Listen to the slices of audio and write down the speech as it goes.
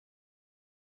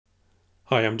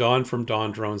Hi, I'm Don from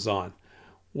Don Drones On.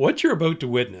 What you're about to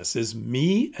witness is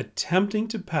me attempting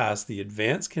to pass the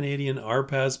Advanced Canadian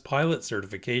RPAS Pilot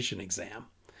certification exam.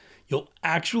 You'll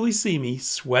actually see me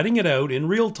sweating it out in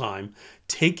real time,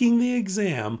 taking the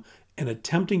exam and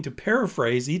attempting to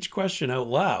paraphrase each question out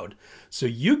loud so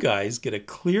you guys get a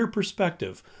clear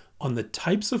perspective on the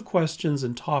types of questions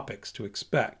and topics to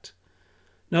expect.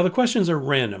 Now, the questions are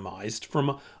randomized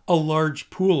from a large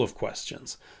pool of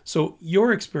questions, so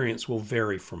your experience will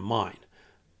vary from mine,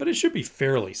 but it should be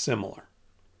fairly similar.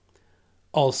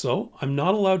 Also, I'm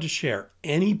not allowed to share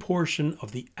any portion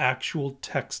of the actual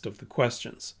text of the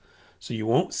questions, so you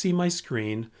won't see my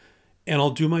screen, and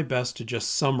I'll do my best to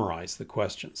just summarize the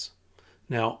questions.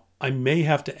 Now, I may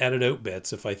have to edit out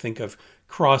bits if I think I've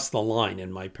crossed the line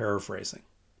in my paraphrasing.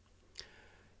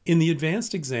 In the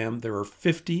advanced exam, there are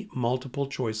 50 multiple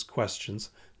choice questions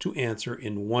to answer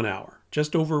in 1 hour,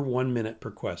 just over 1 minute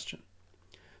per question.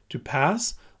 To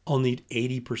pass, I'll need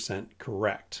 80%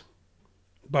 correct.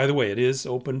 By the way, it is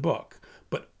open book,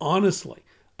 but honestly,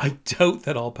 I doubt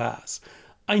that I'll pass.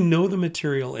 I know the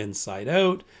material inside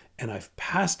out, and I've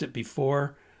passed it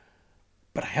before,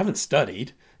 but I haven't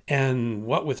studied. And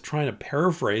what with trying to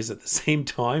paraphrase at the same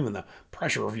time and the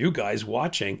pressure of you guys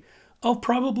watching, I'll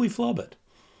probably flub it.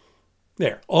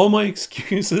 There, all my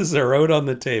excuses are out on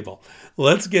the table.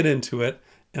 Let's get into it,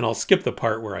 and I'll skip the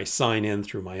part where I sign in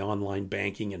through my online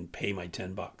banking and pay my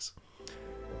 10 bucks.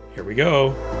 Here we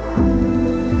go.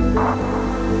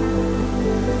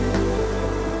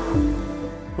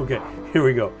 Okay, here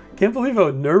we go. Can't believe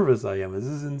how nervous I am. This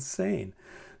is insane.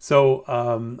 So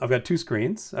I've got two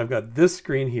screens. I've got this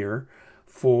screen here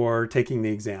for taking the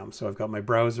exam. So I've got my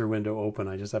browser window open.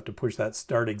 I just have to push that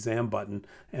Start Exam button,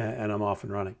 and I'm off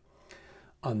and running.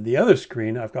 On the other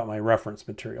screen, I've got my reference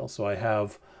material. So I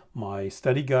have my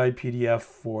study guide PDF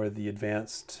for the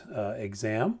advanced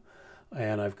exam,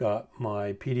 and I've got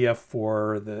my PDF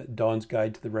for the Don's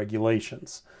Guide to the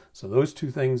Regulations. So those two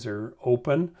things are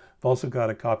open. I've also got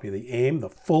a copy of the AIM, the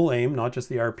full AIM, not just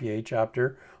the RPA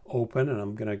chapter, open, and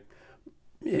I'm going to,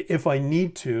 if I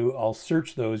need to, I'll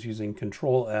search those using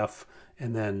Control F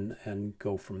and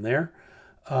go from there.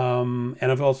 And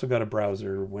I've also got a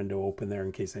browser window open there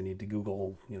in case I need to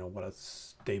Google, what a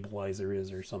stabilizer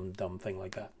is or some dumb thing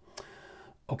like that.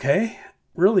 Okay,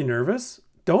 really nervous.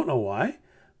 Don't know why,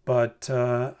 but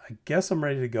I guess I'm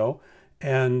ready to go.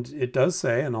 And it does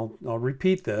say, and I'll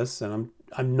repeat this, and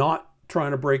I'm not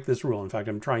trying to break this rule. In fact,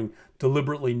 I'm trying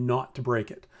deliberately not to break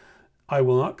it. I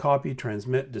will not copy,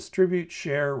 transmit, distribute,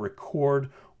 share, record,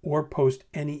 or post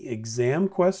any exam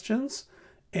questions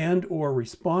and or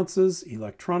responses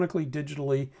electronically,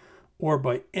 digitally, or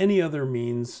by any other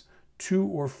means to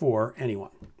or for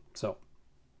anyone. So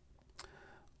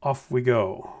off we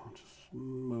go. Just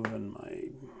moving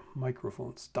my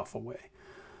microphone stuff away.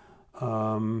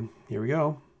 Here we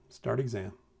go. Start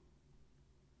exam.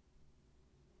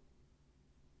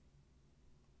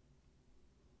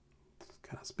 It's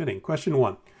kind of spinning. Question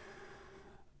 1.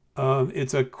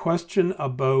 It's a question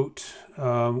about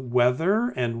weather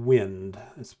and wind.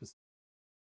 It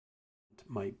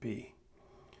might be.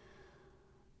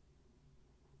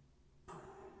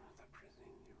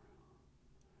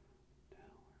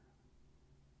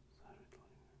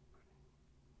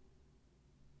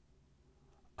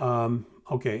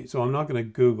 Okay, so I'm not going to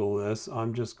Google this.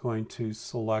 I'm just going to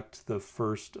select the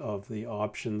first of the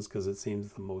options because it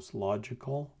seems the most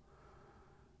logical.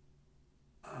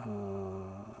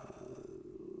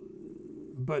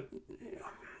 But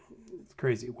it's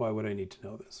crazy. Why would I need to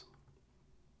know this?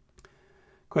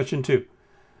 Question 2.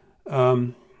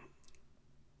 I've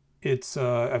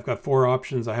got 4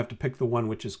 options. I have to pick the one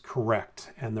which is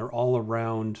correct, and they're all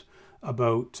around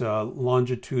about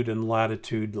longitude and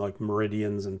latitude, like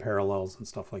meridians and parallels and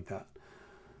stuff like that.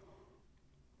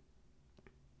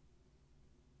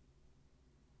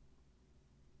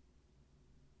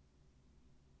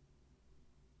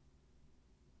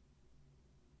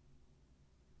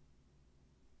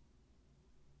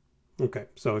 Okay,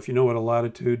 so if you know what a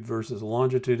latitude versus a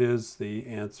longitude is, the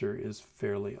answer is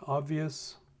fairly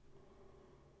obvious.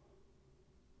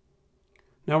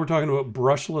 Now we're talking about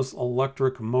brushless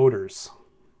electric motors.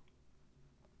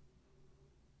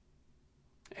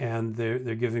 And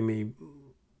they're giving me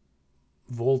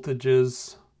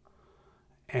voltages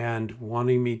and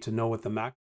wanting me to know what the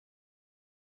max.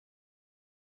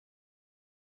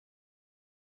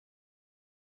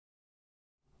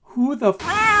 Who the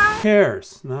f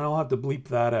cares? Now I'll have to bleep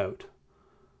that out.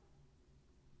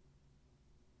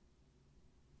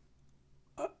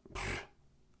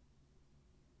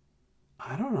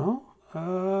 I don't know.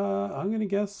 I'm going to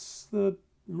guess the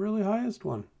really highest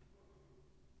one.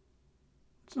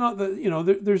 It's not that, you know,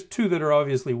 there's two that are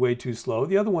obviously way too slow.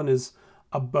 The other one is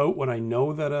about what I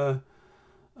know that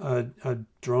a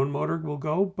drone motor will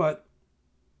go, but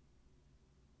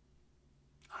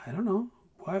I don't know.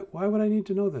 Why would I need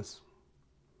to know this?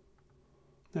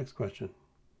 Next question.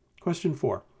 Question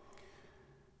 4.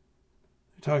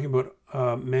 We're talking about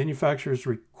manufacturer's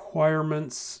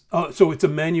requirements. Oh, so it's a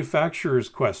manufacturer's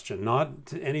question,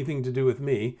 not anything to do with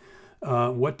me.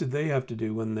 What did they have to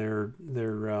do when they're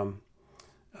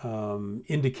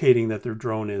indicating that their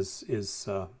drone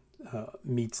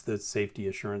meets the safety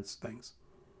assurance things?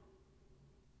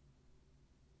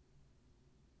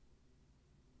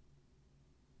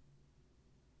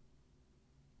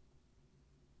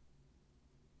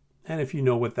 And if you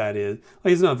know what that is,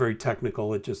 like, it's not very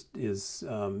technical. It just is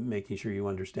making sure you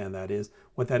understand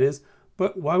what that is.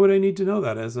 But why would I need to know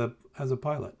that as a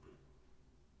pilot?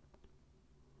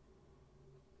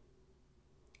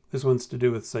 This one's to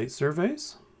do with site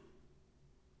surveys.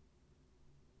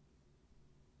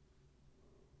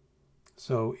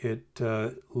 So it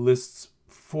lists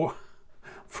four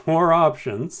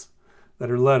options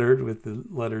that are lettered with the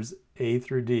letters A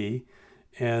through D,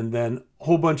 and then a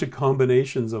whole bunch of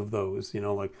combinations of those, you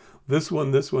know, like this one,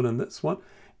 and this one.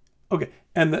 Okay,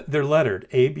 and they're lettered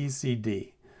A, B, C,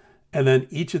 D. And then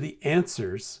each of the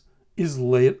answers is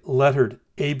lettered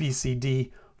A, B, C,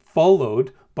 D,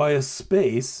 followed by a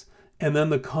space, and then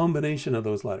the combination of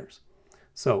those letters.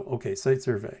 So, okay, site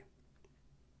survey.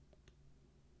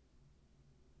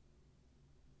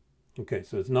 Okay,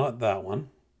 so it's not that one.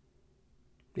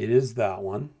 It is that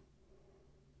one.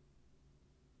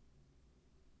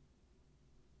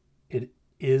 It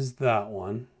is that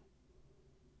one.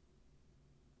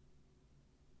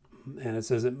 And it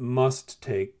says it must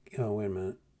take, oh, wait a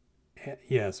minute.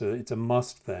 Yeah, so it's a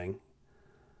must thing.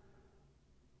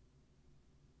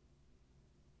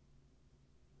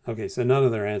 Okay, so none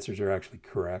of their answers are actually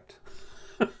correct.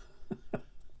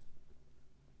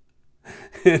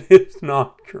 It is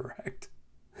not correct.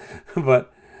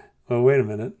 But, well, wait a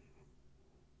minute.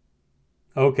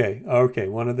 Okay,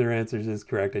 one of their answers is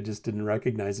correct. I just didn't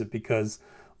recognize it because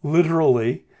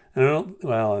literally, and I don't,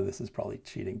 well, this is probably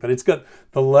cheating, but it's got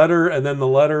the letter and then the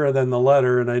letter and then the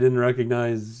letter, and I didn't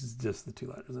recognize just the two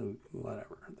letters.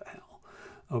 Whatever the hell.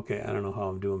 Okay, I don't know how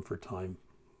I'm doing for time.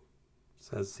 It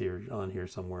says here on here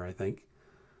somewhere, I think.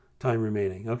 Time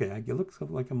remaining. Okay, it looks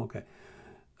like I'm okay.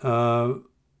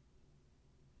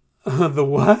 The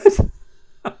what?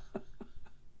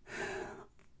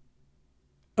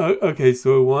 Okay,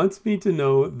 so it wants me to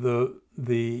know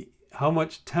the how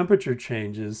much temperature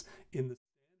changes in the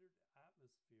standard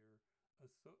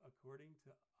atmosphere according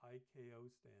to ICAO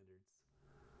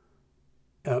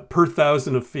standards per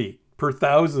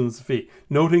thousands of feet.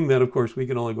 Noting that, of course, we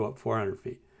can only go up 400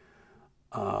 feet.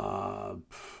 I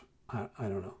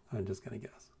don't know. I'm just gonna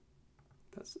guess.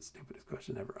 That's the stupidest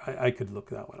question ever. I could look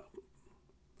that one up,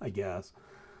 I guess.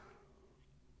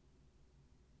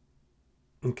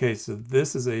 Okay, so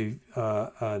this is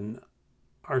an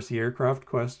RC aircraft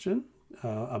question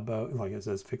about, like it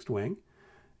says, fixed wing,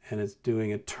 and it's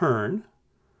doing a turn,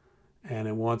 and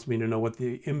it wants me to know what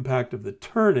the impact of the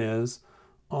turn is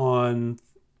on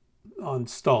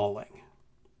stalling.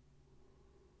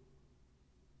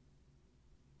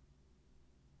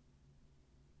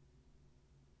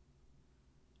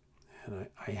 And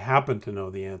I happen to know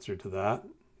the answer to that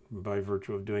by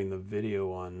virtue of doing the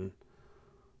video on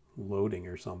loading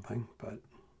or something, but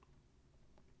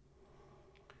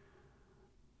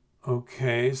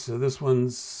okay, so this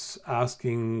one's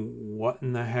asking what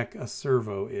in the heck a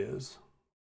servo is.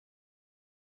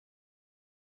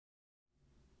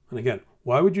 And again,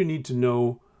 why would you need to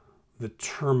know the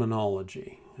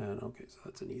terminology? And okay, so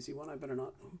that's an easy one. I better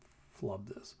not flub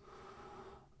this.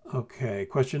 Okay,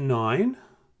 question 9.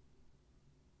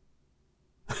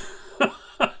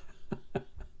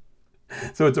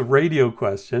 So it's a radio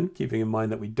question, keeping in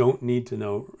mind that we don't need to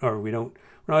know, or we're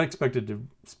not expected to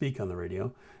speak on the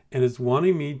radio, and it's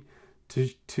wanting me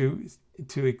to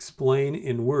explain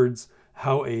in words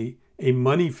how a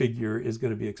money figure is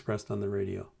going to be expressed on the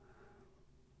radio.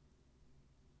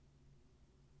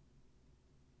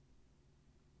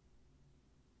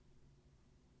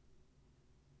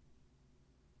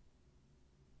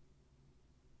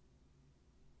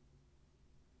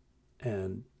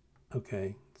 And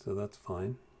okay, so that's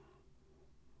fine.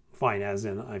 Fine as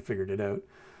in I figured it out.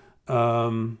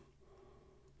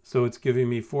 So it's giving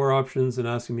me 4 options and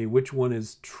asking me which one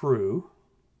is true.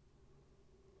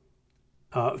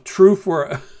 True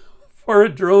for a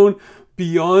drone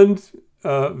beyond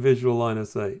visual line of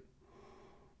sight.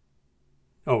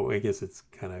 Oh, I guess it's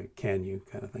kind of can you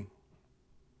kind of thing.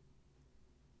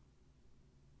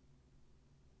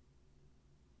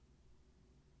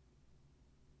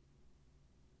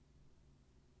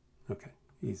 Okay,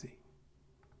 easy.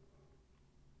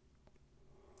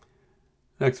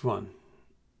 Next one.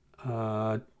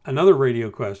 Another radio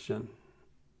question.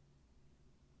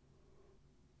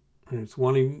 And it's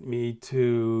wanting me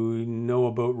to know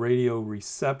about radio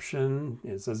reception.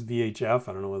 It says VHF.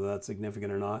 I don't know whether that's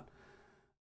significant or not.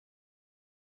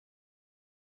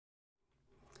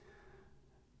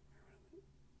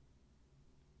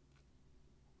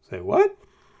 Say what?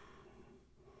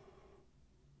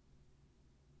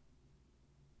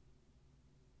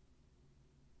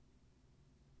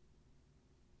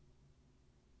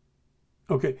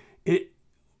 Okay,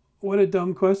 what a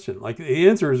dumb question. Like, the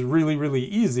answer is really, really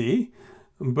easy,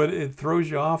 but it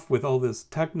throws you off with all this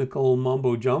technical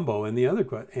mumbo jumbo in the other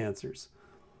answers.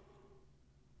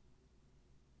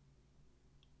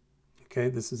 Okay,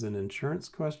 this is an insurance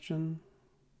question.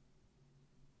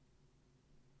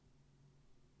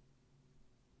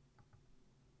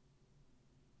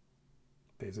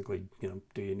 Basically,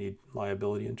 do you need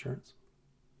liability insurance?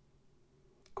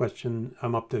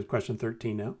 I'm up to question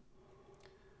 13 now.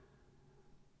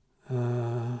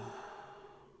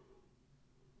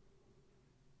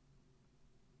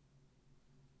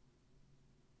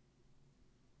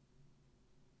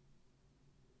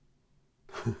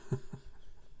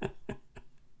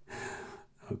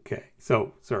 Okay,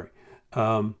 so sorry.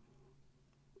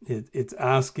 It's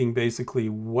asking basically,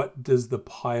 what does the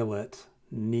pilot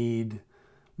need?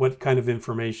 What kind of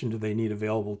information do they need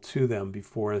available to them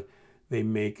before they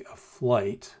make a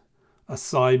flight?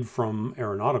 Aside from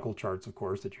aeronautical charts, of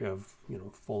course, that you have,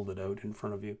 folded out in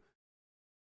front of you.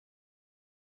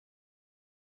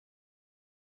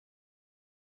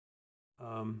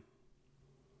 One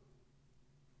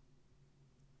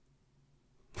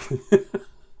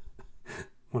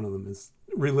of them is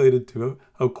related to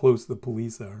how close the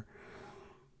police are.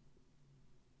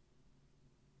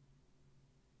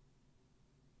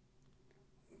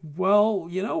 Well,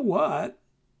 you know what?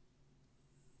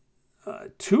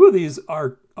 Two of these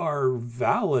are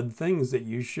valid things that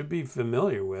you should be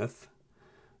familiar with,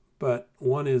 but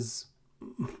one is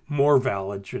more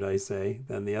valid, should I say,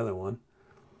 than the other one.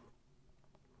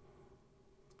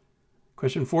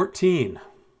 Question 14.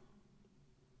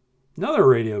 Another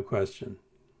radio question.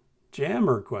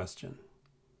 Jammer question.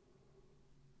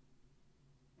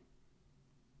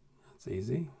 That's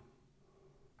easy.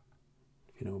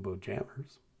 If you know about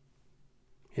jammers.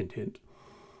 Hint, hint.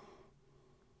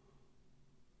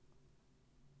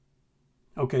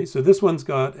 Okay, so this one's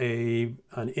got an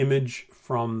image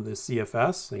from the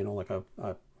CFS, like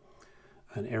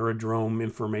an aerodrome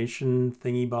information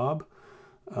thingy bob,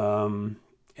 and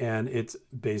it's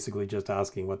basically just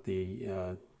asking what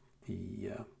the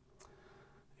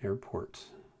airport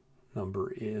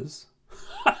number is.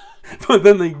 But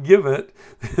then they give it,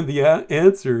 the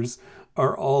answers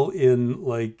are all in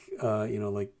like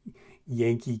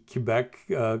Yankee Quebec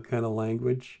kind of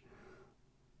language.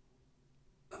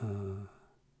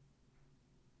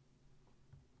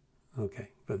 Okay,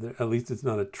 but at least it's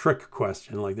not a trick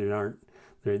question. Like they don't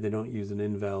use an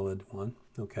invalid one.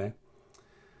 Okay.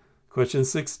 Question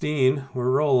 16. We're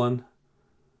rolling.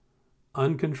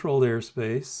 Uncontrolled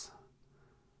airspace.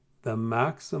 The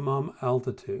maximum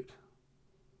altitude.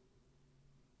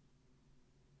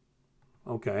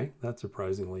 Okay, that's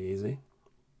surprisingly easy.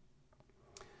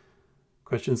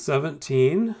 Question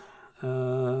 17.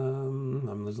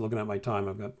 I'm just looking at my time.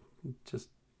 I've got just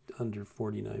under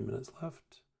 49 minutes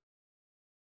left.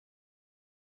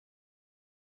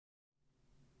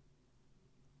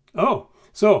 Oh,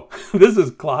 so this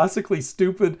is classically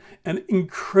stupid and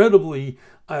incredibly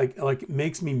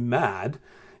makes me mad,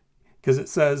 because it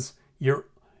says you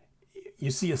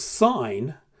see a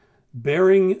sign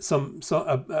bearing a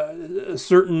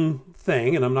certain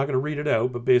thing, and I'm not going to read it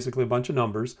out, but basically a bunch of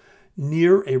numbers,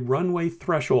 near a runway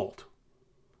threshold.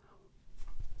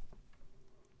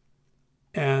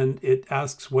 And it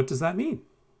asks, what does that mean?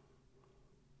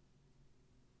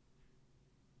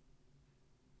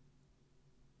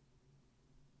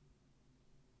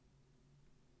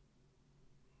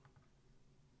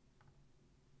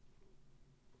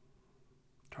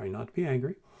 Try not to be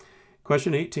angry.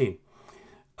 Question 18.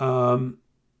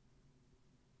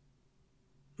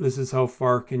 This is how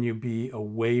far can you be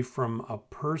away from a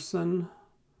person,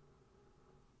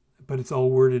 but it's all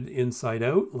worded inside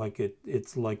out. Like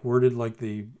it's like worded like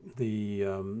the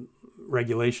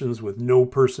regulations with no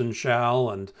person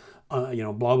shall and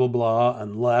blah blah blah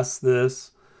unless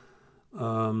this.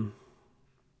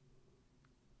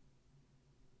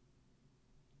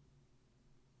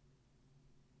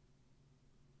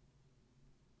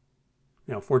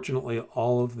 Fortunately,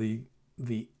 all of the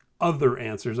other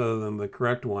answers other than the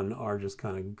correct one are just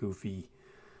kind of goofy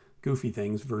goofy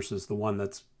things versus the one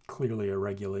that's clearly a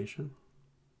regulation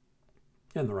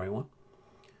and the right one.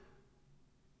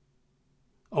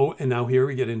 Oh, and now here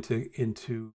we get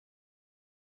into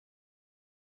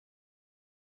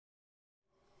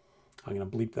I'm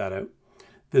going to bleep that out.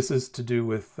 This is to do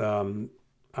with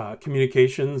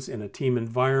communications in a team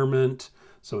environment.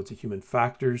 So it's a human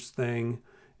factors thing.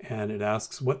 And it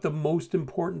asks what the most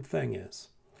important thing is.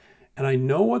 And I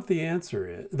know what the answer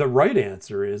is. The right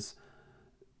answer is,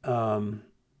 I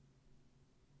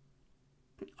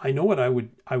know what I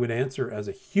would answer as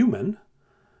a human.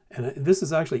 And this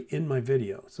is actually in my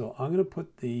video. So I'm going to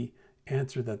put the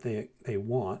answer that they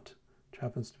want, which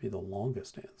happens to be the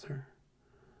longest answer.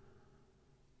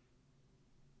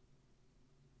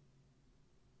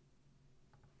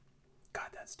 God,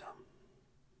 that's dumb.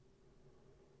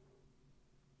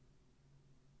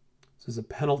 This is a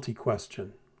penalty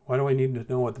question. Why do I need to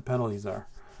know what the penalties are?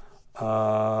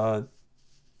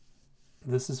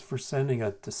 This is for sending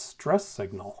a distress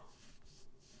signal.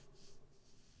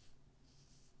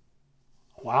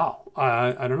 Wow.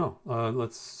 I don't know.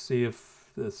 Let's see if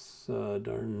this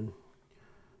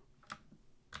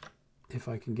if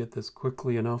I can get this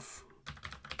quickly enough.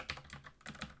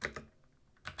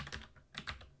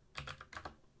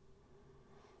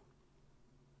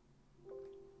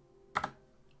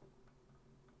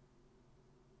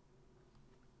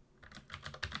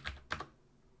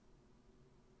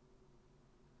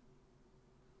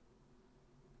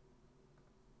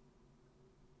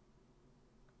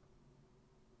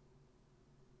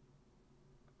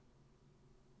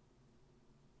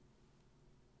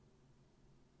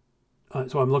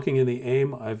 So I'm looking in the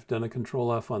AIM. I've done a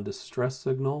Control F on distress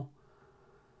signal.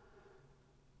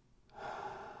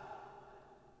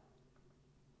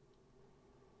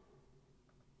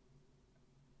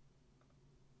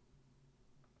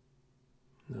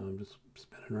 No, I'm just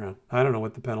spinning around. I don't know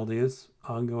what the penalty is.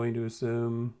 I'm going to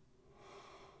assume,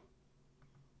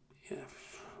 yeah,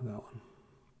 that one.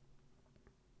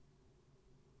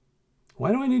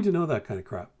 Why do I need to know that kind of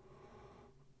crap?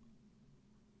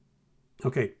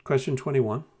 Okay, question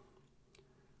 21.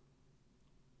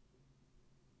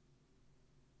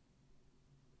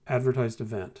 Advertised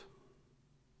event.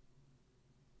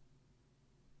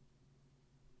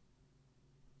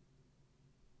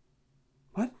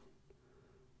 What?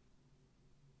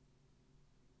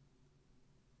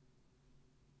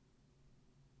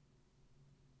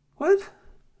 What?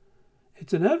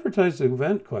 It's an advertised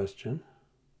event question.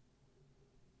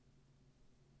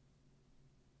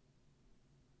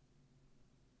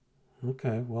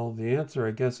 Okay, well, the answer,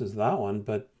 I guess, is that one,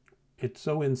 but it's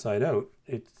so inside out,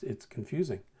 it's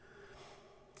confusing.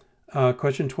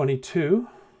 Question 22.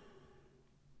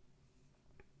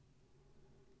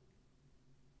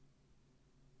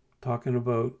 Talking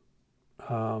about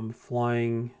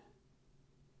flying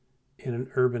in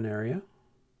an urban area.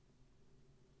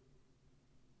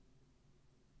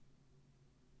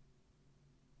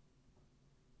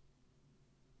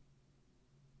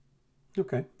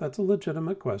 Okay, that's a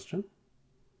legitimate question.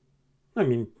 I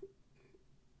mean,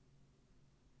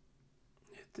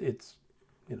 it's,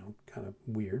 you know, kind of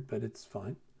weird, but it's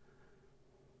fine.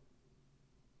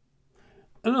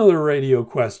 Another radio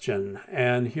question,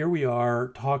 and here we are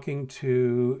talking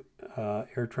to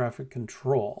air traffic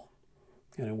control,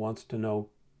 and it wants to know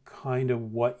kind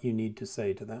of what you need to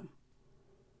say to them.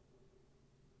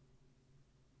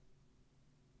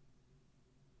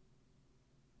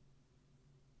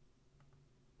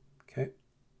 Okay.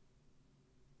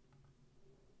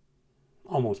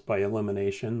 Almost by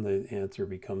elimination, the answer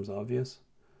becomes obvious.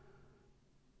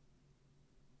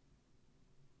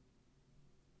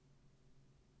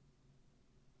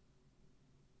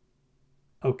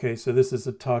 Okay, so this is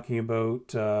talking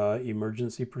about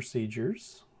emergency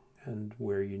procedures and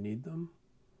where you need them.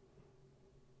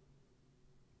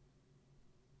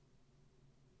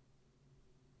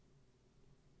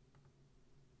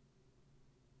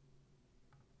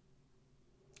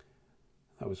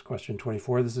 That was question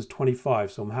 24. This is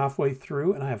 25. So I'm halfway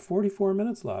through and I have 44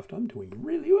 minutes left. I'm doing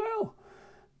really well.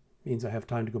 Means I have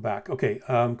time to go back. Okay,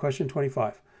 question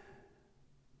 25.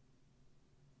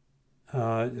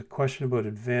 A question about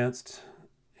advanced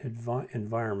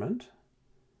environment.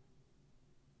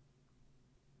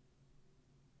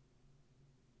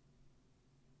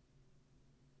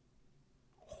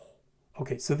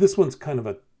 Okay, so this one's kind of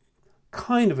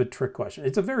a trick question.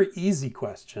 It's a very easy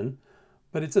question,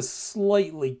 but it's a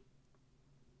slightly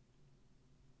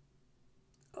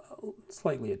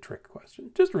a trick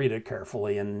question. Just read it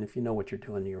carefully, and if you know what you're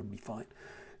doing, you'll be fine.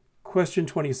 Question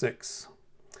 26.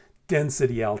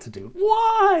 Density altitude.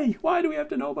 Why? Why do we have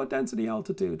to know about density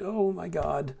altitude? Oh my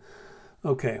God.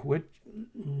 Okay, which...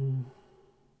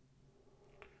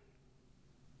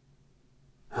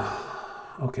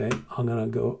 Okay, I'm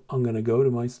gonna go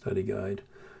to my study guide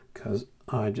because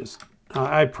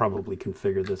I probably can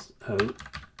figure this out.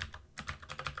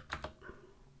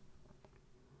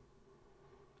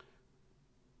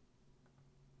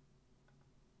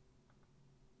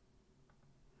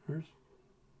 Where's...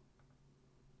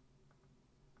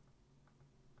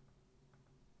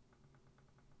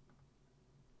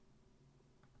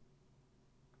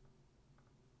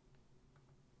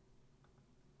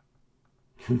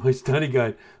 In my study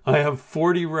guide, I have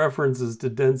 40 references to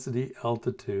density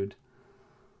altitude.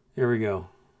 Here we go.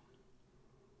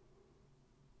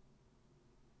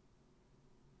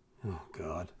 Oh,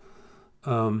 God.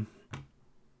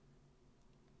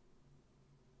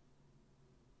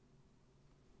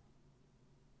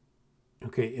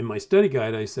 Okay, in my study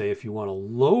guide, I say if you want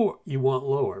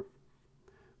lower.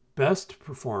 Best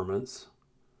performance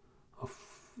of...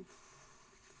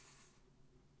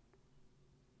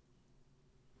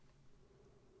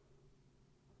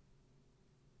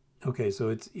 Okay, so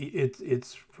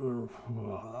it's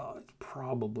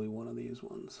probably one of these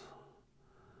ones.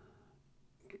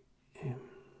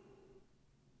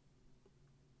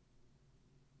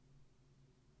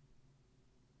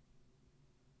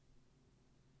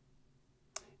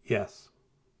 Yes.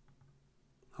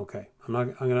 Okay.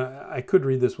 I could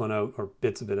read this one out or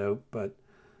bits of it out, but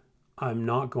I'm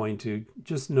not going to.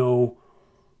 Just know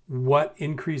what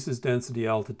increases density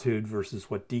altitude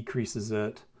versus what decreases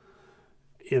it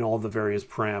in all the various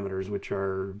parameters, which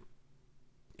are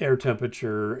air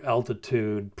temperature,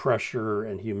 altitude, pressure,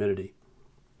 and humidity.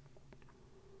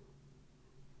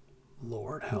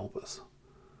 Lord help us.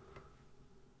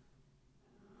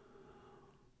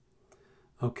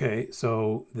 Okay,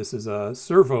 so this is a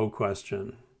servo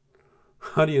question.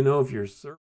 How do you know if you're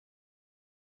servo?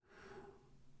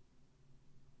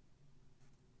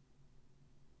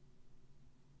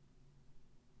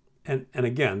 And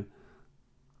again,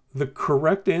 the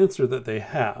correct answer that they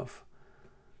have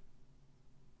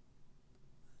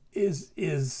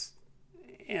is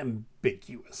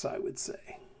ambiguous, I would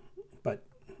say, but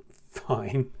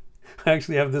fine. I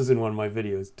actually have this in one of my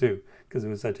videos too, because it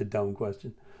was such a dumb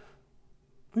question.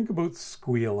 Think about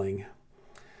squealing.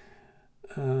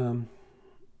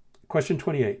 Question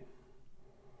 28.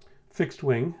 Fixed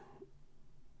wing.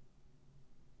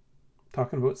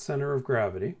 Talking about center of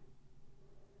gravity.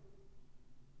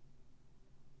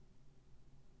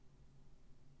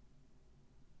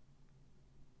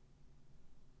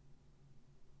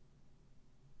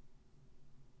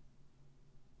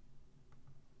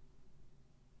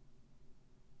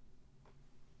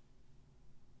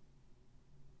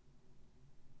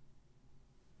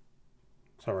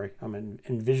 Sorry, I'm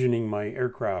envisioning my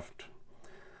aircraft.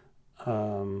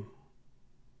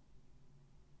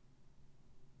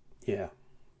 Yeah,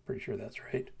 pretty sure that's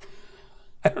right.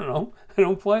 I don't know. I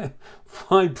don't fly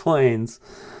planes.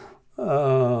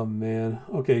 Oh, man.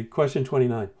 Okay, question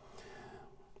 29.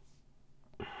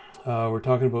 We're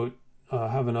talking about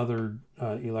having other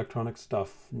electronic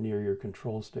stuff near your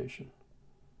control station.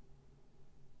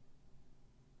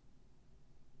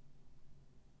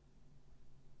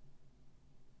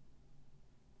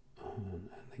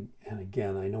 And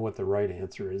again, I know what the right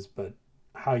answer is, but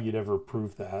how you'd ever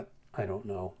prove that, I don't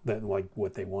know. That, like,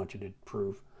 what they want you to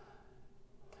prove.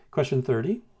 Question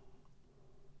 30.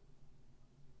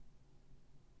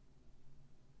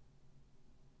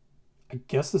 I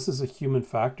guess this is a human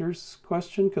factors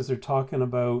question because they're talking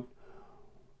about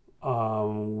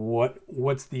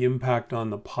what's the impact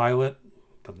on the pilot.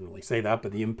 Doesn't really say that,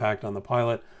 but the impact on the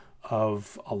pilot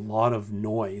of a lot of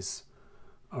noise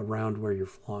around where you're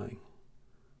flying.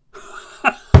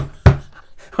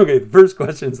 Okay, the first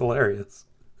question is hilarious.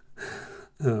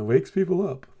 Wakes people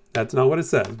up. That's not what it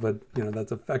says, but you know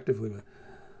that's effectively what.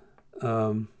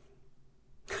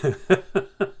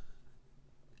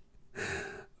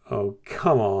 Oh,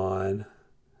 come on.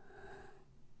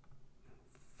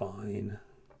 Fine.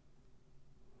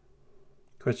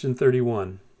 Question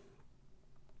 31.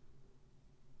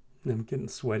 I'm getting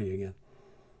sweaty again.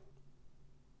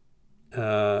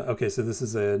 Okay, so this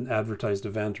is an advertised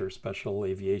event or special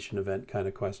aviation event kind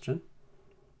of question.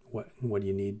 What do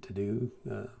you need to do?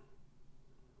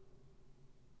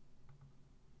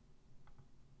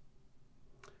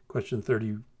 Question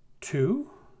 32.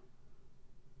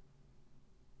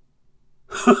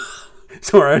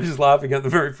 Sorry, I'm just laughing at the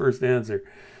very first answer.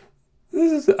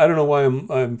 I don't know why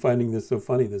I'm finding this so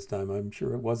funny this time. I'm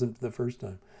sure it wasn't the first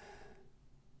time.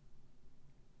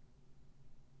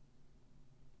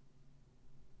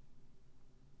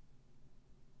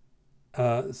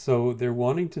 So they're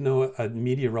wanting to know a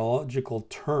meteorological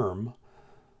term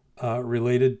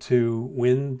related to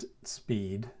wind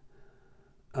speed.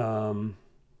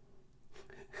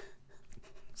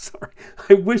 Sorry,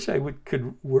 I wish I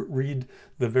could read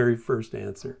the very first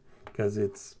answer because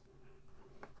it's,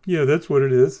 yeah, that's what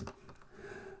it is.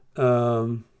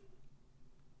 Okay.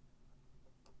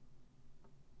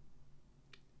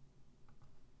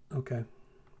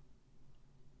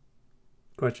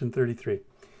 Question 33.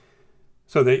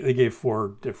 So they gave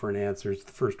 4 different answers.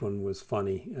 The first one was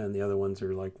funny, and the other ones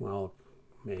are like, well,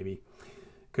 maybe.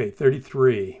 Okay,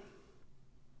 33.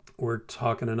 We're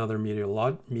talking another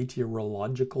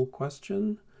meteorological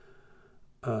question.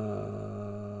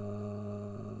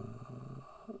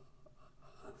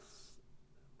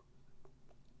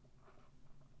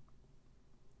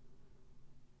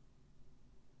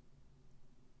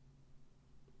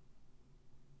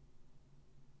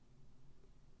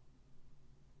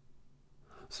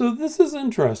 So this is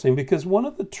interesting because one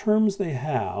of the terms they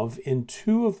have in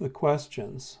 2 of the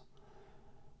questions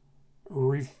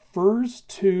refers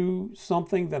to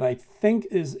something that I think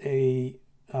is a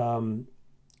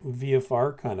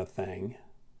VFR kind of thing.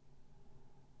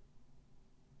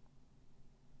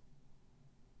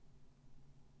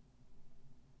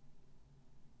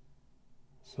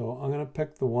 So I'm going to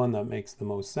pick the one that makes the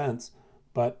most sense.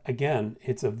 But again,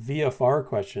 it's a VFR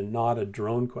question, not a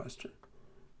drone question.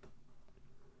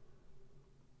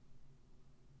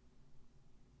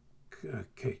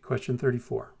 Okay, question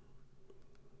 34.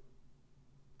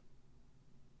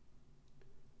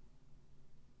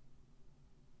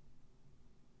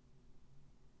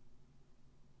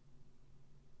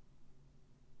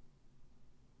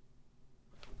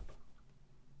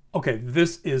 Okay,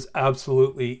 this is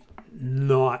absolutely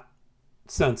not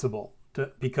sensible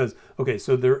because okay,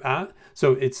 so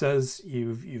so it says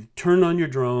you've turned on your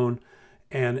drone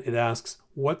and it asks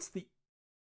what's the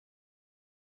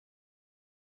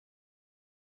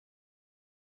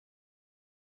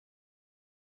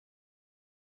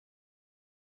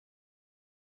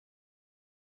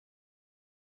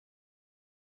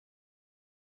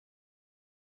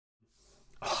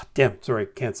oh, damn, sorry,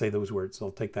 can't say those words, so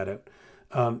I'll take that out.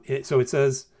 So it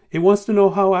says it wants to know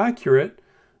how accurate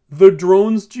the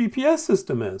drone's GPS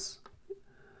system is.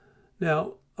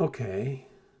 Now, okay.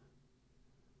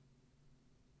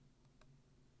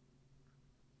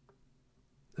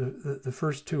 The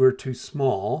first 2 are too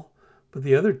small, but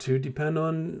the other 2 depend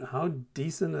on how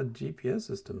decent a GPS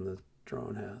system the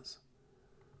drone has.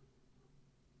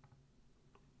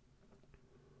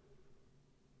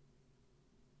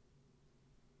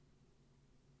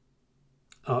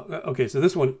 Okay, so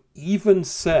this one even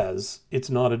says it's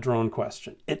not a drone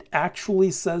question. It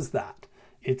actually says that.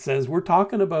 It says we're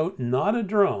talking about not a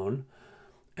drone,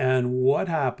 and what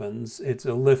happens, it's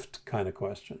a lift kind of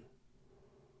question.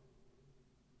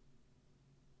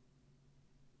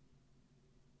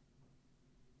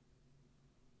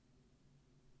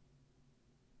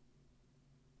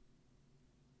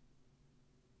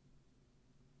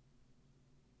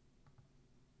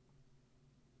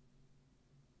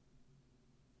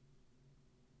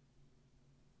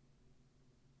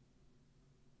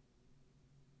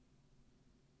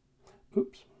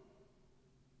 Oops.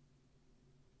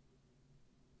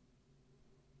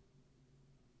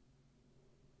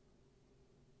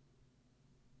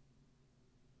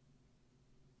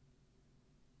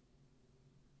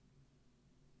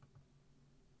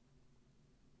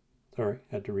 Sorry,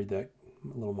 had to read that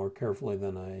a little more carefully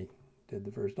than I did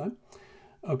the first time.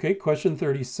 Okay, question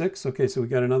 36. Okay, so we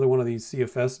got another one of these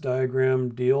CFS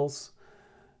diagram deals.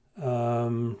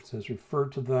 It says refer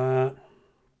to that.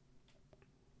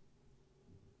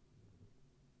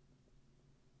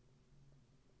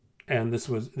 And this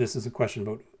is a question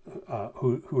about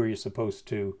who are you supposed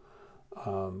to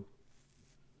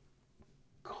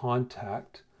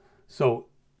contact. So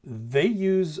they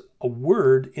use a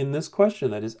word in this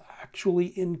question that is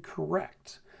actually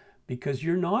incorrect because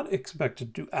you're not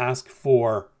expected to ask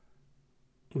for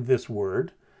this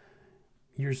word.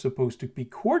 You're supposed to be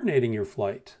coordinating your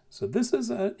flight. So this is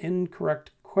an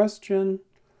incorrect question.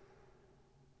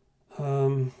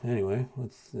 Anyway,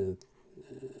 let's.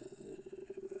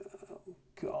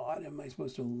 God, am I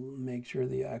supposed to make sure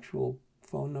the actual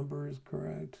phone number is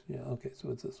correct? Yeah, okay, so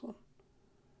it's this one.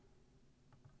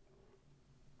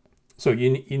 So you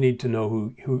need to know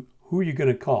who you're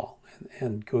going to call,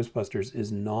 and Ghostbusters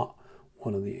is not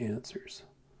one of the answers.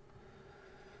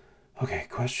 Okay,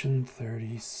 question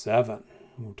 37.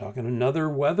 We're talking another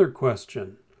weather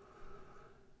question.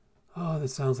 Oh,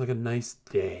 this sounds like a nice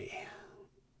day.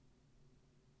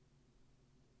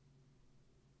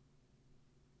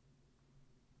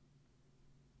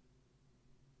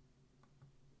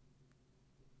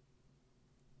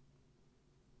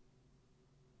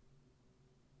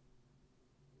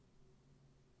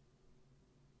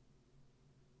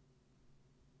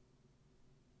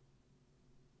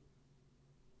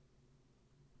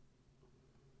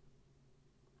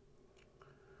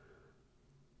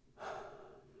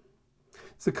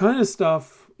 It's the kind of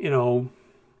stuff, you know,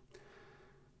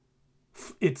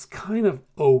 it's kind of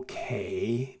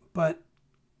okay, but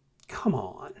come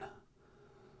on.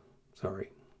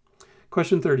 Sorry.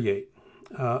 Question 38.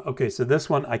 Okay, so this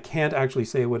one, I can't actually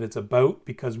say what it's about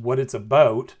because what it's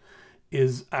about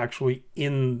is actually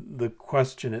in the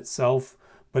question itself,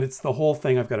 but it's the whole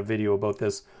thing. I've got a video about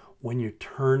this. When you're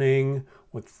turning,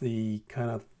 what's the kind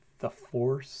of the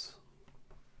force?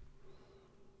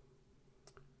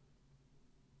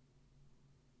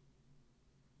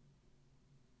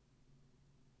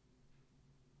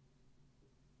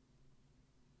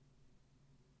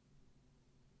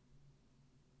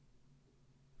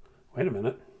 Wait a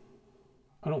minute.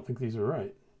 I don't think these are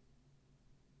right.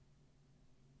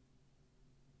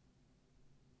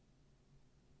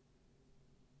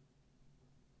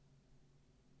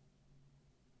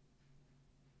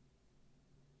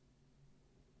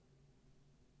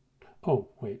 Oh,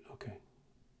 wait, okay.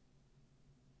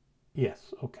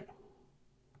 Yes, okay.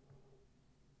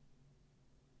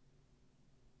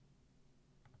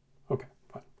 Okay,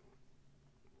 fine.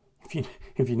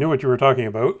 If you knew what you were talking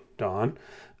about, Don,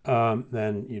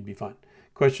 then you'd be fine.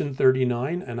 Question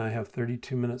 39, and I have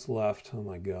 32 minutes left. Oh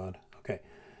my God. Okay.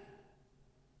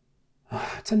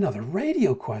 It's another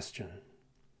radio question.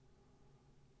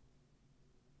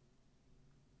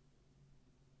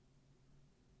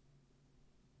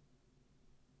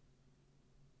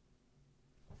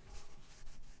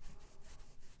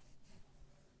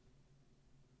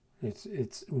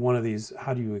 It's one of these,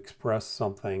 how do you express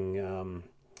something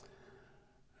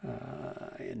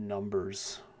in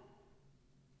numbers?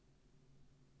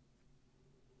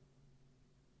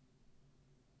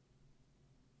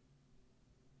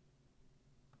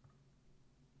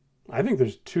 I think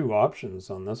there's two options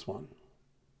on this one.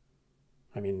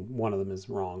 I mean, one of them is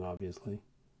wrong, obviously.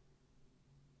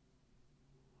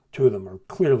 Two of them are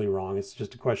clearly wrong. It's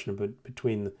just a question of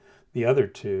between the other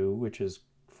two, which is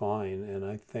fine. And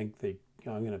I think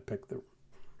I'm going to pick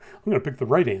the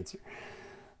right answer.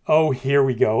 Oh, here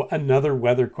we go. Another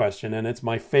weather question, and it's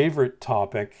my favorite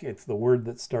topic. It's the word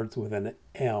that starts with an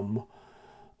M,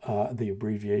 the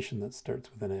abbreviation that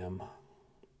starts with an M.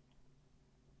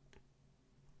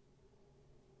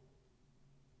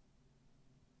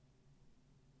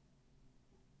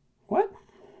 What?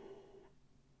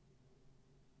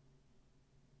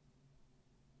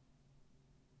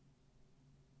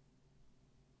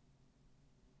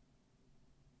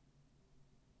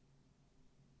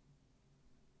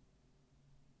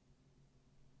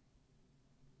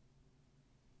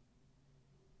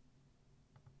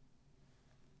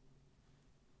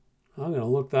 I'm going to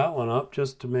look that one up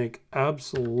just to make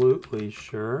absolutely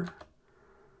sure.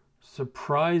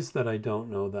 Surprised that I don't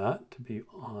know that, to be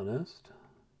honest.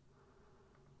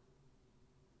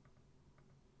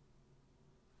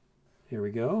 Here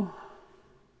we go.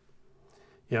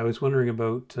 Yeah, I was wondering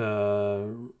about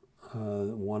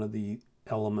one of the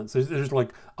elements. There's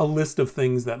like a list of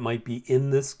things that might be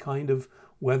in this kind of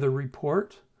weather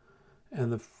report.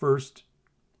 And the first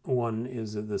one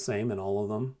is the same in all of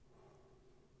them.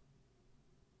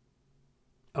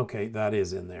 Okay, that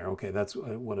is in there. Okay, that's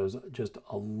what I was just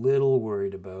a little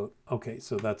worried about. Okay,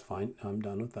 so that's fine. I'm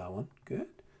done with that one. Good.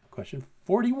 Question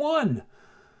 41.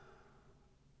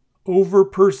 Over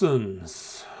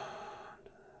persons.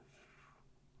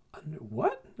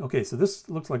 What? Okay, so this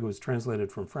looks like it was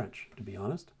translated from French, to be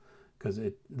honest, because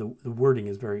the wording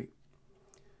is very,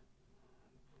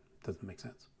 doesn't make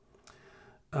sense.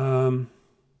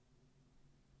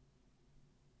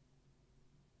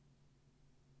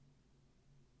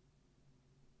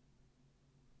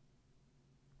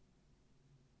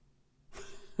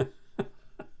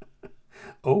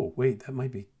 Oh, wait, that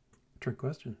might be a trick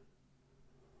question,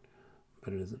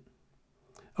 but it isn't.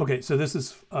 Okay, so this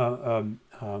is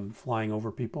flying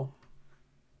over people.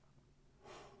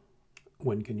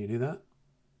 When can you do that?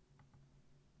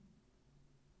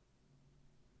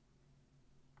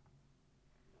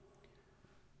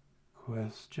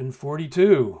 Question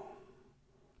 42.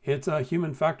 It's a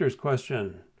human factors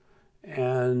question,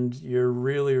 and you're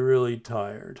really, really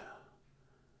tired.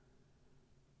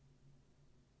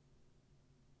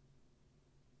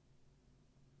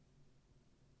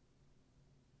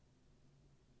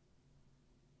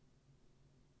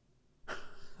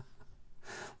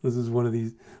 This is one of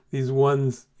these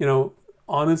ones, you know,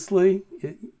 honestly,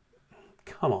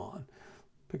 come on.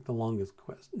 Pick the longest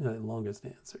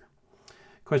answer.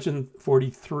 Question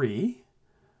 43.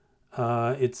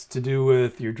 It's to do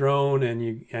with your drone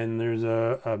and there's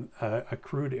a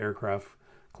crewed aircraft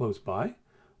close by.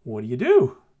 What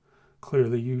do?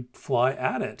 Clearly you fly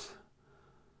at it.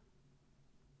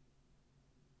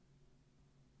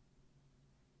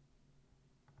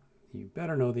 You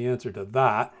better know the answer to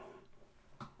that.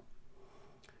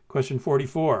 Question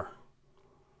 44.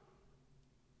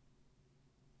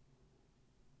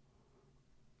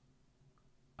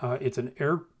 It's an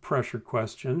air pressure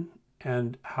question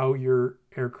and how your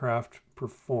aircraft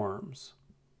performs.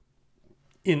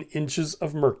 In inches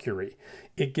of mercury.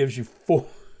 It gives you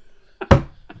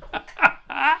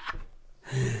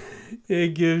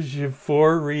it gives you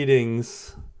 4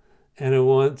 readings, and it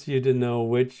wants you to know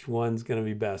which one's going to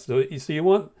be best. So you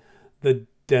want the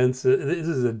densest, this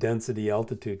is a density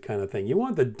altitude kind of thing. You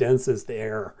want the densest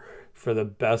air for the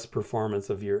best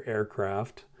performance of your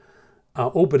aircraft.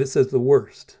 Oh, but it says the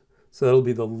worst. So that'll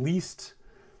be the least,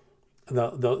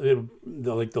 like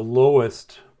the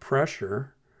lowest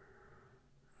pressure.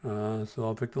 So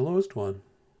I'll pick the lowest one.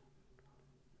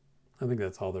 I think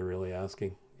that's all they're really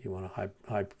asking. You want a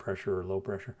high pressure or low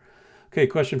pressure. Okay,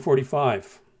 question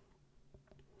 45.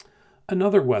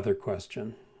 Another weather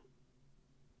question.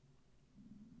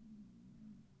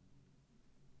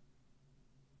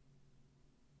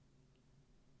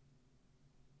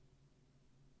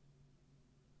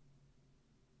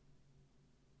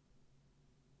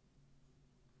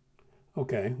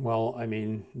 Okay, well, I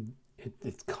mean,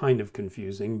 it's kind of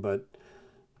confusing, but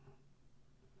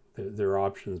their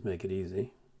options make it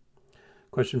easy.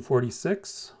 Question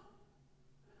 46.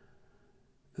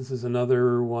 This is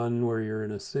another one where you're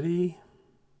in a city.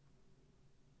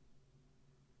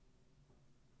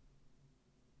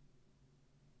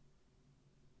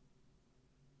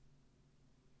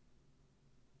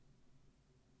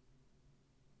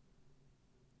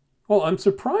 Well, I'm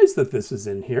surprised that this is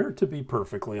in here, to be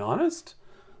perfectly honest.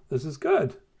 This is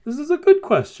good. This is a good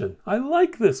question. I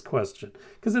like this question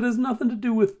because it has nothing to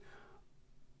do with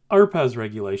RPAS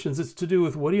regulations. It's to do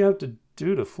with what do you have to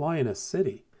do to fly in a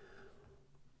city.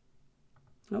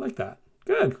 I like that.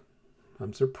 Good.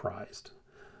 I'm surprised.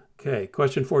 Okay,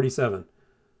 question 47.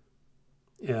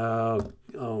 Oh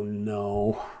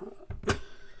no.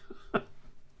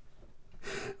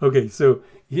 Okay, so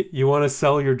you want to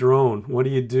sell your drone. What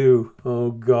do?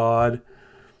 Oh God.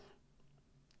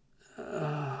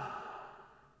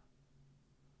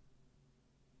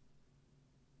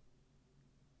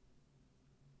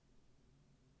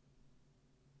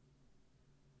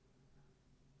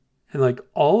 And like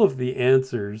all of the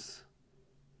answers,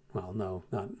 well, no,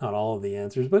 not all of the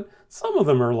answers, but some of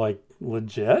them are like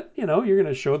legit. You know, you're going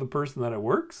to show the person that it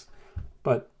works,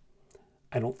 but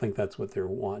I don't think that's what they're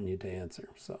wanting you to answer.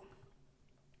 So,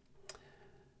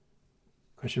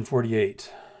 question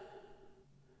 48.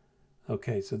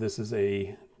 Okay, so this is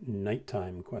a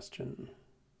nighttime question.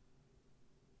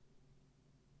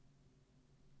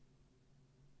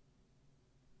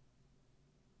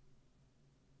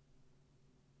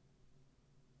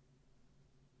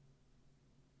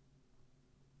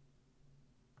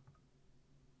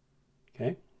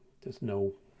 Okay, just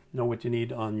know what you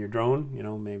need on your drone. You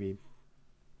know, maybe,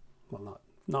 well,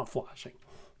 not flashing,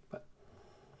 but.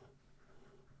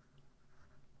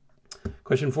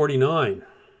 Question 49.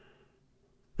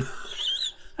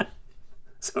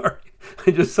 Sorry,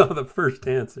 I just saw the first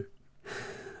answer.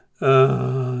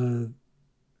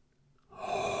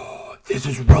 This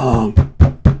is wrong.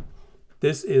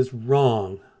 This is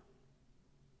wrong.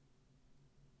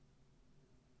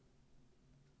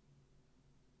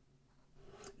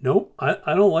 Nope,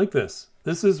 I don't like this.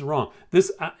 This is wrong.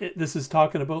 This is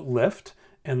talking about lift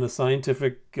and the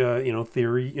scientific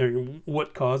theory,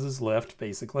 what causes lift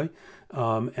basically,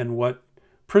 and what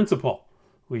principle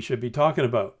we should be talking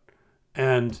about.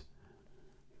 And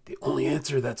the only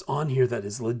answer that's on here that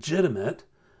is legitimate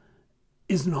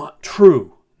is not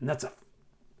true. And that's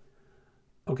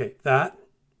okay, that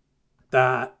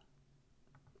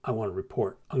I want to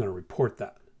report. I'm going to report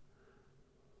that.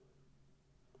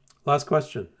 Last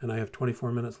question, and I have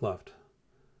 24 minutes left.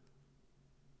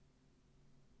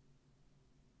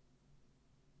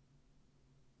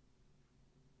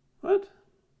 What?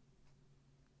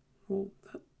 Well,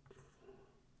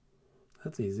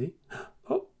 that's easy.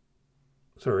 Oh,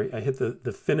 sorry, I hit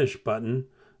the finish button,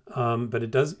 but it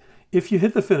does. If you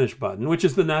hit the finish button, which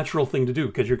is the natural thing to do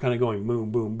because you're kind of going boom,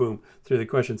 boom, boom through the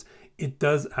questions, it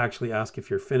does actually ask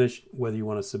if you're finished, whether you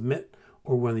want to submit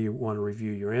or whether you want to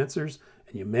review your answers.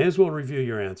 And you may as well review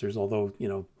your answers, although, you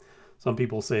know, some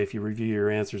people say if you review your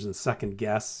answers and second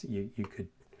guess, you could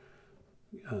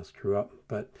screw up.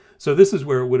 But so this is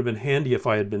where it would have been handy if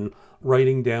I had been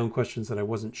writing down questions that I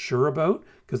wasn't sure about,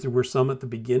 because there were some at the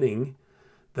beginning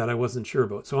that I wasn't sure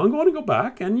about. So I'm going to go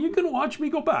back, and you can watch me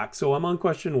go back. So I'm on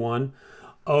question 1.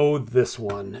 Oh, this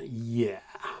one. Yeah.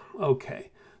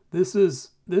 Okay. This is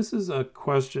a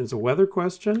question. It's a weather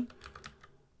question.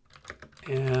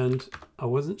 And I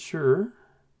wasn't sure.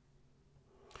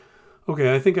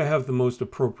 Okay, I think I have the most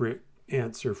appropriate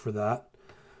answer for that.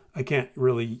 I can't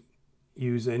really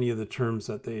use any of the terms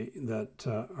that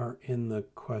are in the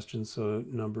question. So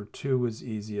number 2 was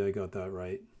easy. I got that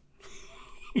right.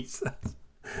 He says.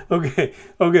 Okay.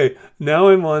 Now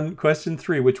I'm on question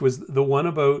 3, which was the one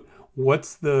about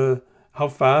how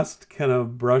fast can a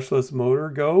brushless motor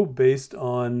go based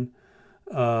on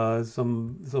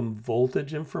some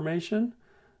voltage information.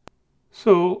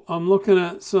 So I'm looking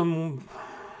at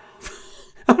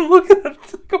I'm looking at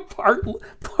like a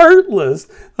part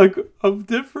list like of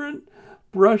different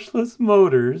brushless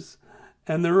motors,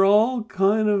 and they're all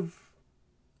kind of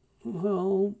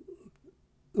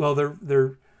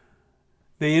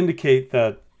they indicate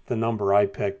that the number I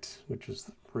picked, which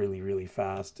was really, really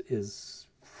fast, is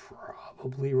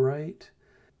probably right.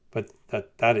 But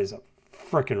that is a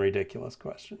frickin' ridiculous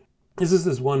question.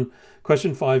 This one,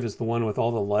 question 5 is the one with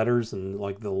all the letters and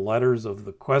like the letters of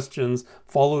the questions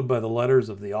followed by the letters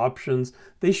of the options.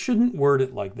 They shouldn't word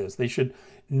it like this. They should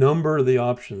number the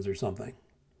options or something.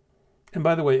 And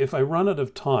by the way, if I run out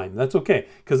of time, that's okay,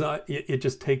 because it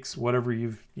just takes whatever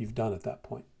you've done at that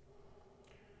point.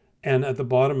 And at the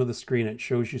bottom of the screen, it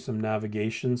shows you some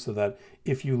navigation so that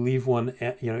if you leave one,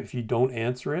 if you don't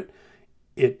answer it,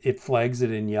 it flags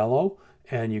it in yellow,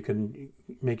 and you can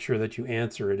make sure that you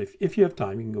answer it. If you have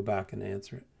time, you can go back and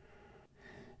answer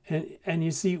it. And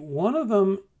you see, one of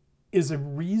them is a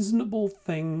reasonable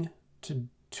thing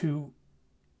to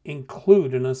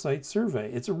include in a site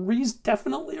survey. It's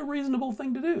definitely a reasonable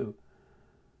thing to do.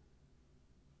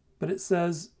 But it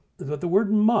says that the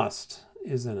word must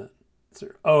is in it.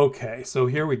 Okay, so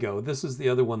here we go. This is the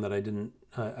other one that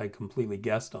I completely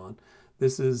guessed on.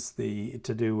 This is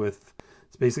to do with,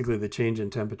 it's basically the change in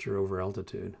temperature over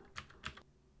altitude.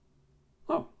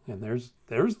 Oh, and there's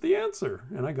the answer,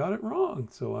 and I got it wrong.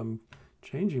 So I'm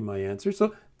changing my answer.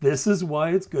 So this is why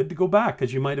it's good to go back,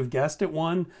 because you might have guessed at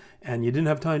one and you didn't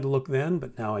have time to look then,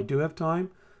 but now I do have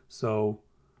time. So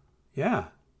yeah.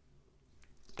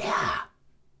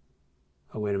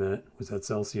 Oh, wait a minute. Was that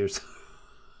Celsius?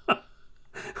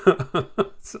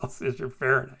 Celsius or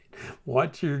Fahrenheit?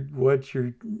 What's your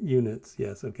units?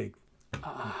 Yes, okay.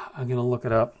 I'm gonna look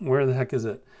it up. Where the heck is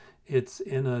it? It's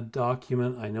in a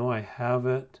document. I know I have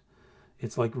it.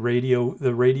 It's like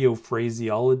the radio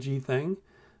phraseology thing.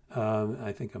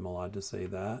 I think I'm allowed to say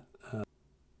that.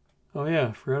 Oh yeah,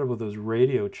 I forgot about those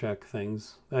radio check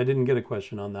things. I didn't get a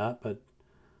question on that, but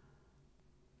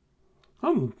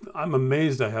I'm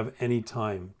amazed I have any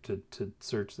time to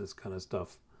search this kind of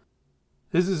stuff.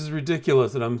 This is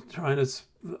ridiculous that I'm trying to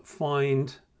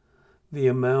find the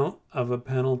amount of a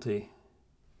penalty.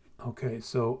 Okay,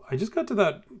 so I just got to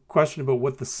that question about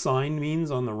what the sign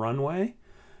means on the runway,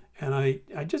 and I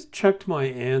just checked my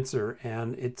answer,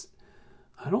 and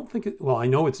I don't think well, I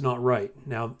know it's not right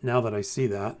now that I see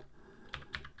that.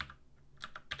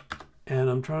 And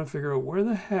I'm trying to figure out where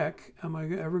the heck am I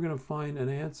ever going to find an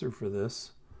answer for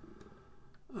this.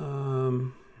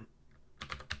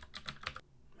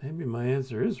 Maybe my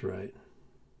answer is right.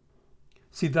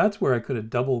 See, that's where I could have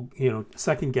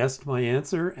second guessed my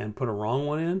answer and put a wrong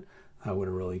one in. That would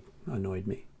have really annoyed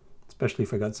me, especially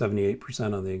if I got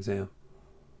 78% on the exam.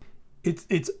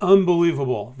 It's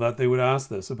unbelievable that they would ask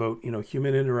this about,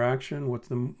 human interaction. What's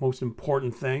the most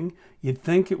important thing? You'd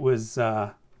think it was,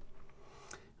 but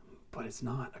it's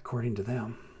not, according to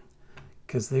them,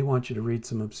 because they want you to read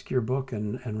some obscure book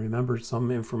and remember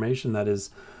some information that is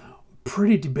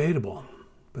pretty debatable.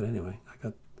 But anyway,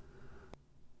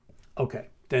 okay,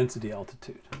 density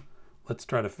altitude. Let's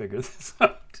try to figure this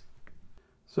out.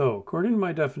 So according to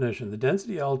my definition, the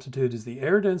density altitude is the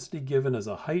air density given as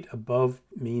a height above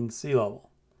mean sea level.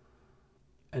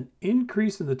 An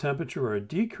increase in the temperature or a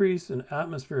decrease in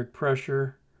atmospheric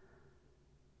pressure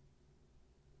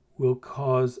will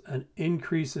cause an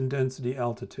increase in density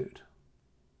altitude.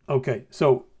 Okay,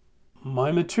 so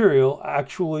my material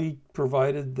actually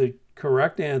provided the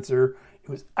correct answer. It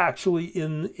was actually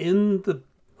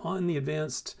on the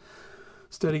Advanced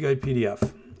Study Guide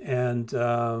PDF, and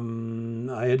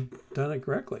I had done it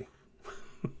correctly,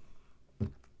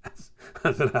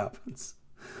 as it happens.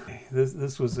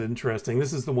 This was interesting.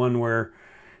 This is the one where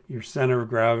your center of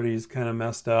gravity is kind of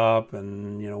messed up,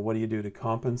 and what do you do to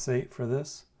compensate for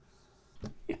this?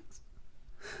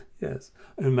 Yes.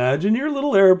 Imagine your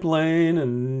little airplane,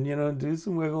 and do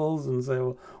some wiggles and say,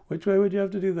 well, which way would you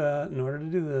have to do that in order to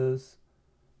do this?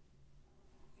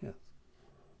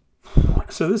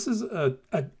 So this is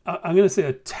I'm going to say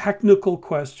a technical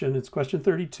question. It's question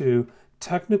 32,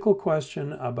 technical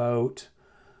question about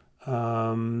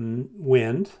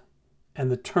wind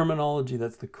and the terminology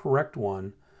that's the correct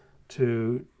one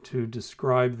to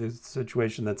describe the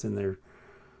situation that's in their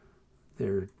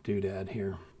doodad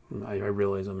here. I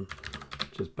realize I'm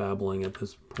just babbling at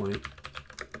this point.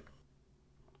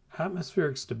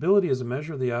 Atmospheric stability is a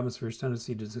measure of the atmosphere's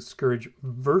tendency to discourage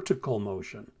vertical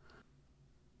motion.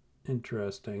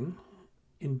 Interesting.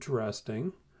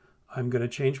 Interesting. I'm going to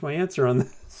change my answer on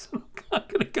this. I'm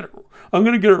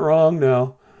going to get it wrong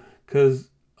now because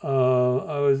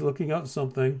I was looking up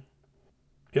something.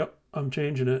 Yep, I'm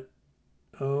changing it.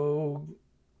 Oh,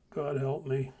 God help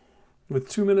me. With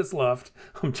 2 minutes left,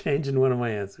 I'm changing one of my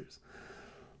answers.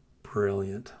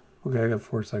 Brilliant. Okay, I got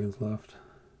 4 seconds left.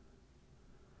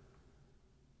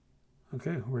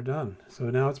 Okay, we're done. So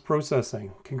now it's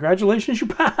processing. Congratulations, you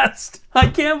passed. I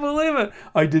can't believe it.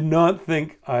 I did not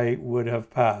think I would have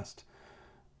passed.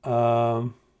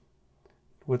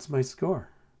 What's my score?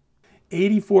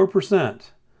 84%.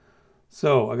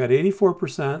 So I got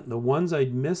 84%. The ones I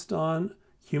missed on,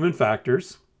 human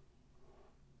factors.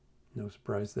 No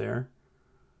surprise there.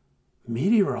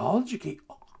 Meteorology.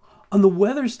 On the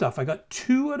weather stuff, I got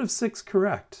 2 out of 6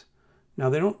 correct. Now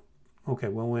they don't. Okay,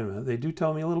 well, wait a minute. They do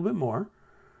tell me a little bit more.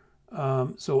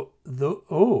 And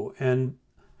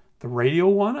the radio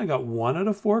one, I got 1 out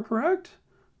of 4 correct.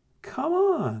 Come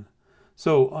on.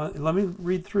 So let me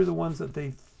read through the ones that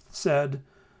they said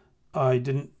I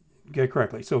didn't get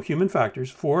correctly. So human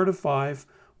factors, 4 out of 5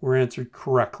 were answered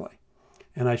correctly.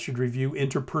 And I should review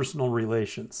interpersonal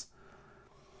relations.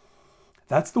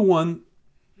 That's the one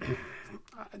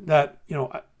that,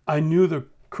 I knew the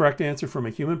correct answer from a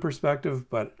human perspective,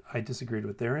 but I disagreed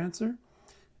with their answer.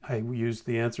 I used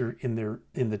the answer in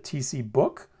the TC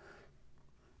book.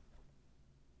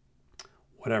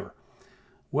 Whatever.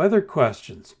 Weather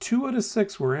questions. 2 out of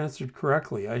 6 were answered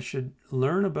correctly. I should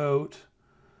learn about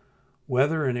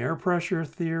weather and air pressure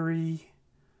theory,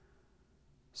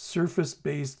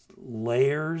 surface-based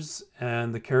layers,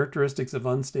 and the characteristics of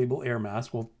unstable air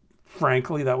mass. Well,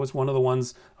 frankly, that was one of the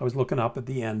ones I was looking up at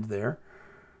the end there.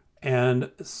 And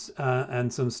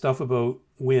some stuff about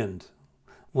wind,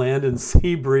 land and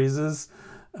sea breezes,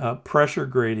 pressure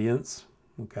gradients.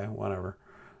 Okay, whatever.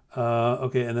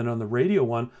 Okay, and then on the radio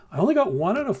one, I only got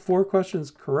 1 out of 4 questions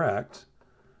correct.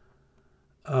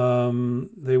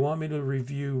 They want me to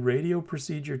review radio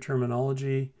procedure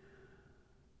terminology,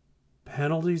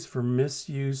 penalties for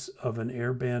misuse of an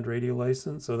airband radio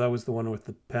license. So that was the one with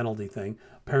the penalty thing.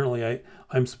 Apparently,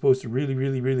 I'm supposed to really,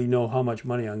 really, really know how much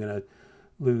money I'm going to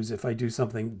lose if I do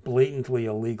something blatantly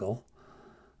illegal.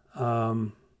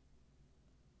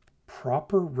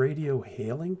 Proper radio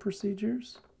hailing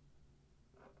procedures?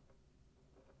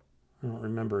 I don't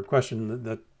remember. A question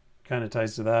that kind of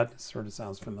ties to that. It sort of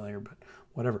sounds familiar, but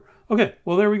whatever. Okay,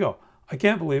 well, there we go. I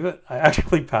can't believe it. I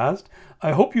actually passed.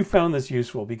 I hope you found this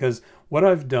useful because what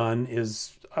I've done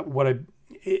is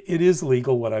it is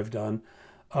legal what I've done.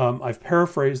 I've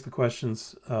paraphrased the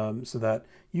questions so that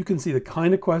you can see the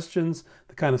kind of questions,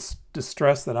 the kind of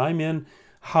distress that I'm in,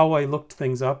 how I looked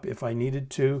things up if I needed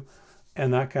to,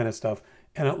 and that kind of stuff.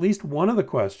 And at least one of the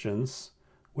questions,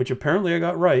 which apparently I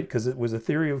got right because it was a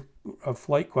theory of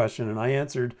flight question, and I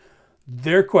answered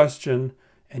their question.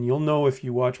 And you'll know if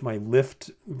you watch my lift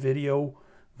video,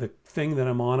 the thing that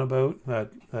I'm on about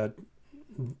that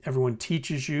everyone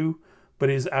teaches you, but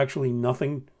is actually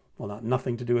nothing, well, not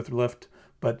nothing to do with lift,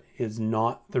 but is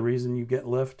not the reason you get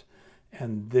lift.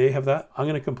 And they have that. I'm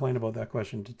going to complain about that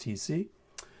question to TC.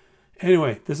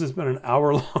 Anyway, this has been an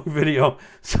hour-long video,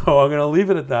 so I'm going to leave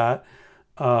it at that.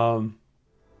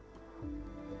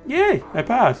 Yay, I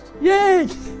passed. Yay!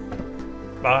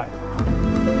 Bye.